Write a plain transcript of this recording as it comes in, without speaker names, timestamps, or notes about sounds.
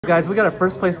Guys, we got our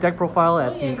first place deck profile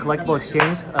at the Collectible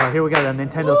Exchange. Here we got a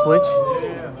Nintendo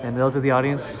Switch, and those are the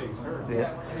audience.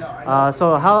 Yeah.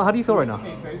 So how do you feel right now?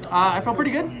 I feel pretty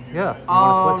good. Yeah.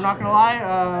 I'm not gonna lie.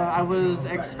 I was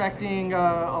expecting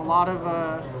a lot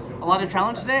of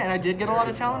challenge today, and I did get a lot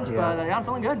of challenge. Yeah. But yeah, I'm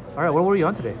feeling good. All right. What were you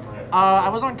on today? I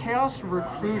was on Chaos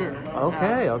Recruiter.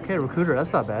 Okay. Okay. Recruiter.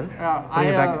 That's not bad.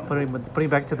 Yeah. Putting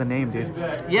back to the name, dude.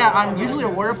 Yeah, I'm usually a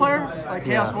warrior player. Like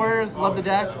Chaos Yeah. Warriors, love the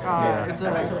deck. It's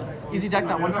a easy deck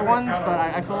that won for ones. But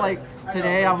I feel like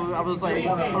today I was like,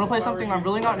 I'm gonna play something I'm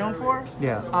really not known for.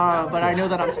 Yeah. But I know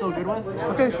that I'm still good with.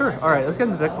 Okay. Sure. All right. Let's get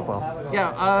into the deck profile.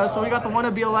 Yeah. So we got the one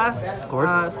of BLS. Of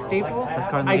course. Staple. Best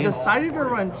card in the I game. decided to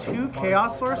run 2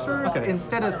 Chaos Sorcerers Okay.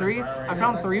 instead of 3. I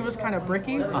found 3 was kind of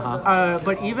bricky. Uh-huh.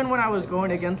 But even when I was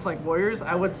going against like Warriors,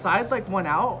 I would side like one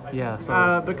out. Yeah,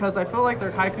 so- because I feel like their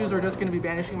Kaikus are just going to be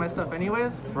banishing my stuff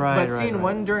anyways. Right, But right, seeing right.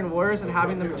 one during Warriors and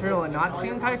having the material and not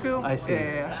seeing Kaiku. I see.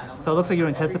 Yeah. So it looks like you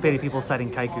anticipated people citing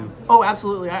Kaiku. Oh,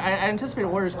 absolutely. I anticipated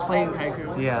Warriors playing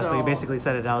Kaiku. Yeah. So you basically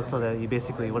set it out so that you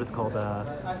basically what it's called. I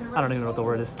don't even know what the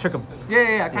word is. Trick them.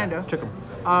 Yeah, kind of. Trick them.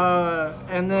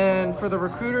 And then for the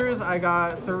recruiters, I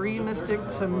got 3 Mystic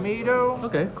Tomato.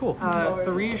 Okay. Cool.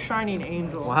 3 Shining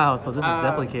Angel. Wow. So this is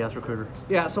definitely Chaos Recruiter.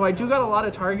 Yeah, so I do got a lot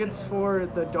of targets for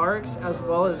the Darks as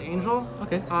well as Angel.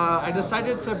 Okay. I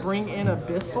decided to bring in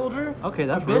Abyss Soldier. Okay,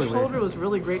 that's Abyss really weird. Soldier was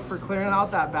really great for clearing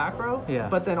out that back row. Yeah.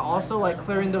 But then also like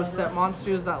clearing those set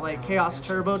monsters that like Chaos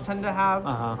Turbo tend to have,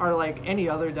 Uh-huh. or like any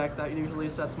other deck that usually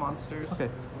sets monsters. Okay.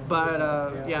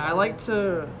 But yeah, I like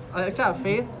to have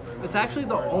Faith. It's actually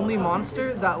the only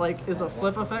monster that like is a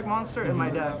flip effect monster in my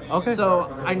deck. Okay. So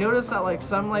I noticed that like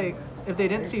some like if they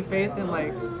didn't see Faith in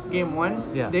like game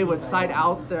 1, Yeah. they would side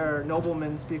out their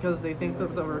noblemans because they think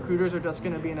that the recruiters are just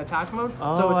going to be in attack mode.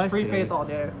 Oh, So I it's free see. Faith all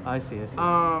day. I see.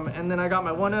 And then I got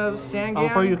my one of Sangan.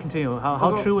 Before you continue, how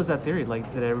go. true was that theory?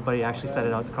 Like, did everybody actually set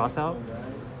it out to cross out?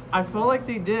 I feel like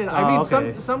they did. I Oh, mean,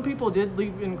 okay. some people did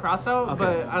leave in crossout, Okay.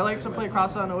 but I like to play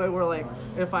crossout in a way where, like,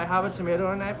 if I have a tomato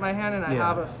in my hand and I Yeah.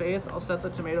 have a Faith, I'll set the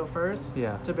tomato first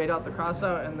Yeah. to bait out the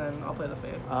crossout, and then I'll play the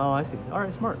Faith. Oh, I see. All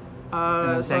right, smart.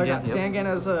 And then So I got Sangan, yep. Sangan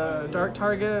as a dark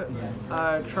target.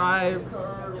 Tribe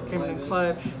came in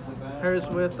clutch. Pairs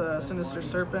with Sinister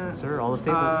Serpent. Sir, all the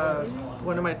staples.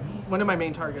 One of my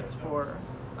main targets for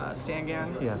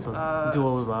Sangan. Yeah, so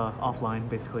duels offline,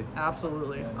 basically.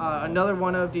 Absolutely. Another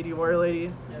one of DD Warrior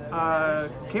Lady.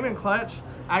 Came in clutch.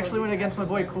 Actually went against my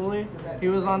boy Cooley. He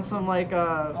was on some like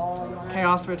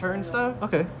Chaos Return stuff.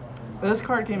 Okay. This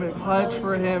card came in clutch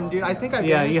for him, dude. I think I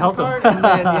Yeah, banished you helped this him. card, and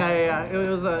then, yeah. It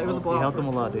was a blowout. You helped them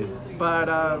a lot, dude. But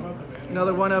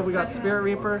another one of we got Spirit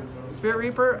Reaper. Spirit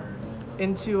Reaper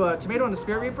into Tomato and the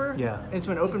Spirit Reaper. Yeah.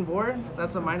 Into an open board.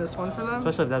 That's a -1 for them.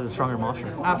 Especially if that's a stronger monster.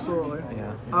 Absolutely.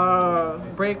 Yeah.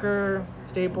 Breaker,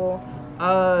 Staple.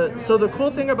 So the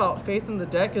cool thing about Faith in the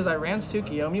deck is I ran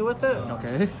Tsukiyomi with it.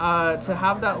 Okay. To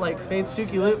have that like Faith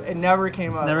Suki loop, it never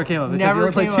came up. Never came up, because Never you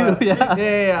only came played up. 2, yeah.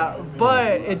 Yeah.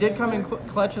 But it did come in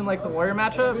clutch in like the Warrior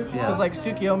matchup. Yeah. Because like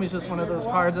Tsukiyomi is just one of those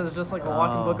cards that is just like a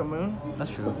walking book of Moon.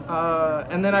 That's true.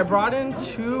 And then I brought in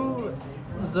 2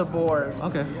 Zabors.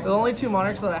 Okay. The only 2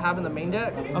 monarchs that I have in the main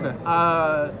deck. Okay.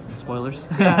 Spoilers.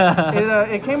 Yeah,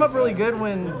 it came up really good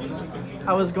when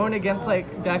I was going against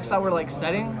like decks that were like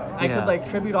setting. I Yeah. could like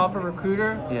tribute off a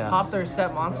recruiter, Yeah. pop their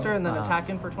set monster, and then Uh-huh. attack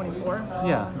in for 24.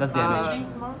 Yeah, that's damage.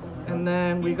 And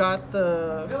then we got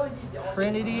the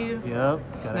Trinity, Yep.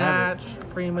 Gotta have Snatch,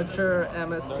 Premature,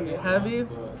 MST Heavy, it.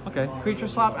 Okay. Creature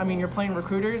Swap. I mean, you're playing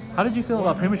recruiters. How did you feel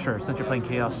about Premature since you're playing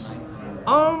Chaos?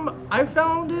 I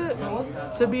found it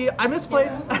to be, I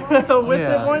misplayed with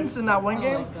Yeah. it once in that one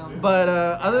game, but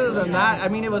other than that, I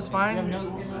mean, it was fine.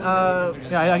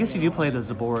 Yeah, I guess you do play the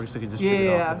Zaborg, so you can just trigger it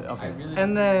Yeah. off of it. Okay.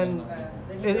 And then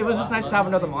it was just nice to have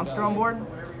another monster on board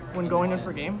when going in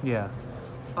for game. Yeah.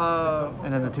 Uh,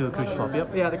 And then the 2 creature swap.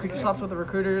 Yep. yeah, the creature swaps with the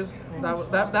recruiters.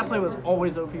 That play was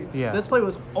always OP. Yeah. This play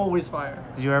was always fire.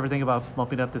 Did you ever think about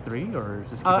bumping it up to 3 or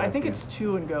just? keep it I at think 2? it's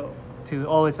 2 and go. 2.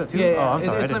 Oh, it's at 2. Yeah, Oh, yeah, I'm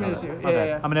sorry. it's I didn't know limited that. to. My Yeah, bad.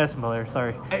 yeah. I'm an Edison player.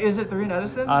 Sorry. Is it 3 in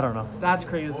Edison? I don't know. That's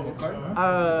crazy.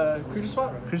 Creature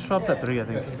swap Creature swap's at 3, I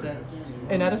think.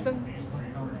 in Edison?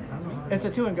 It's a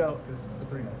 2 and go.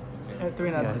 At 3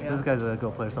 in Yeah, Edison. this guy's a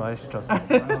Go player, so I should trust him.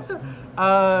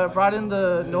 Brought in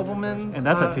the Noblemen. And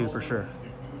that's at 2 for sure.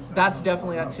 That's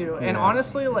definitely at 2. And Yeah.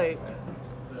 honestly, like,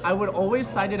 I would always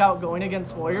side it out going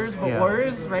against Warriors, but Yeah.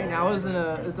 Warriors right now is in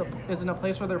a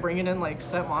place where they're bringing in like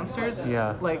set monsters,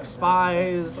 Yeah. like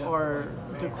Spies or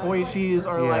Decoyshis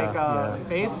or Yeah, like yeah.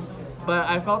 Fates. But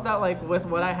I felt that like with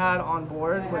what I had on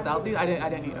board without these, I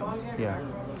didn't need them. Yeah.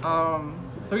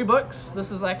 3 books.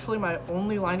 This is actually my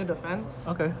only line of defense.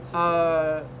 Okay.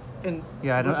 in.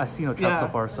 Yeah, I see no traps so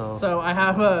far. So. So I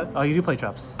have a. Oh, you do play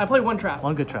traps. I play one trap.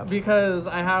 One good trap. Because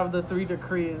I have the 3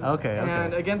 decrees. Okay.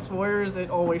 And against warriors, it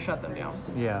always shut them down.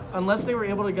 Yeah. Unless they were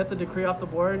able to get the decree off the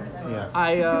board. Yeah.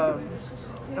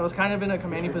 I was kind of in a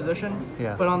commanding position.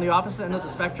 Yeah. But on the opposite end of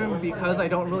the spectrum, because I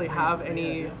don't really have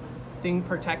anything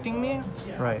protecting me.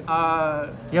 Right.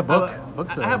 Yeah, book.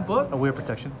 Book's I have book. A weird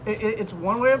protection. It's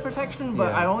one way of protection,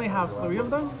 but Yeah. I only have 3 of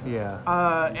them.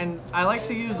 Yeah. And I like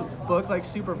to use book like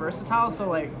super versatile, so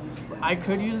like I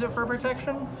could use it for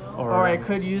protection, or I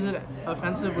could use it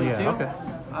offensively too. Okay.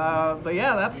 But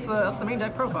yeah, that's the main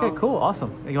deck profile. Okay, cool,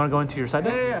 awesome. You want to go into your side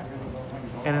deck? Yeah.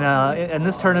 And in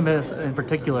this tournament in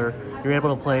particular, you're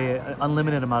able to play an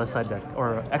unlimited amount of side deck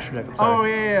or extra deck. I'm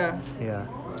sorry. Oh yeah.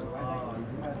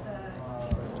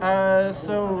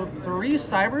 So 3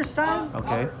 Cyberstein.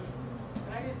 Okay.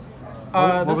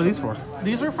 What were these for?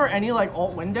 These are for any like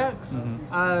alt win decks.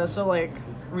 So like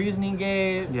Reasoning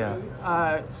Gate. Yeah.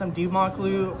 Some Demock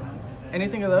Loop.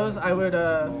 Anything of those, I would.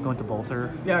 Go into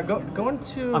Bolter. Yeah, go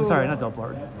into. I'm sorry, not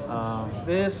Double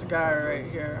This guy right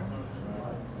here.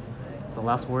 The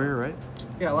Last Warrior, right?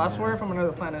 Yeah, Last Warrior from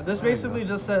Another Planet. This basically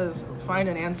just says find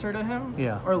an answer to him.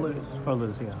 Yeah. Or lose. Or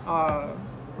lose, yeah.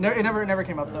 It never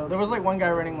came up though. There was like one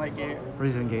guy running like Gate.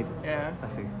 Reasoning Gate. Yeah. I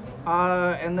see.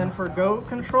 And then for Goat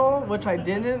Control, which I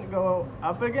didn't go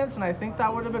up against, and I think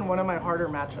that would have been one of my harder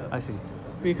matchups. I see.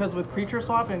 Because with creature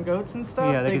swap and goats and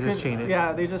stuff, yeah, they could just chain it.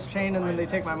 Yeah, they just chain and then they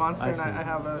take my monster, and I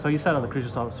have a. So you set out the creature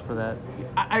swaps for that?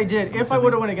 I did. If I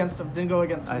would have went against him, didn't go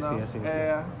against him. I see.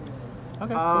 Yeah.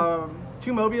 Okay. Cool.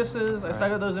 2 Mobiuses. I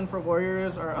cited those in for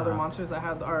warriors or other monsters that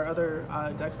had, or other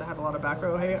decks that had a lot of back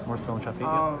row hate. More spell and trap hate.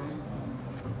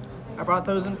 I brought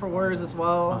those in for warriors as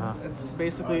well. It's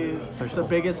basically the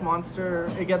biggest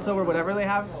monster. It gets over whatever they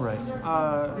have. Right.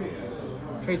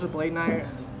 Trades with Blade Knight.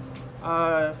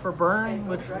 For Burn,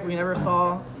 which we never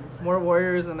saw, more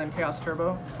warriors and then Chaos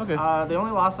Turbo. Okay. The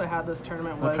only loss I had this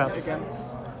tournament was against.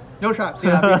 No traps,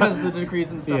 yeah, because of the decrees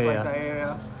and stuff Yeah. that.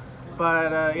 Yeah.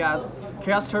 But yeah,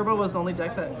 Chaos Turbo was the only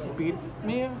deck that beat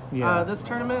me this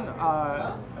tournament.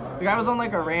 The guy was on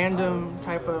like a random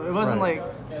type of. It wasn't like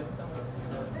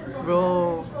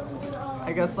real,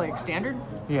 I guess like standard.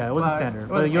 Yeah, it wasn't standard.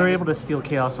 But you were able to steal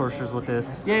Chaos Sorcerers with this.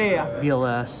 Yeah.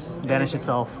 VLS, Banish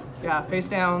itself. Yeah, face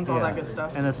downs, all that good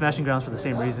stuff. And then Smashing Grounds for the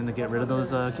same reason, to get rid of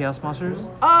those Chaos monsters?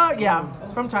 Yeah,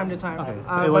 from time to time. Okay,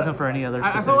 so it wasn't for any other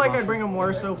I feel like I'd bring them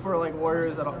more so for like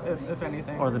warriors, if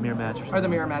anything. Or the mirror match or something. Or the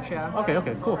mirror match, yeah.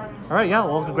 Okay, cool. All right, yeah,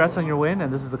 well, congrats on your win,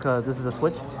 and this is the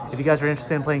Switch. If you guys are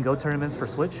interested in playing Go tournaments for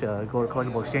Switch, go to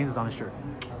Collectible Exchange, it's on the shirt.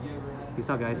 Peace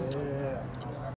out, guys.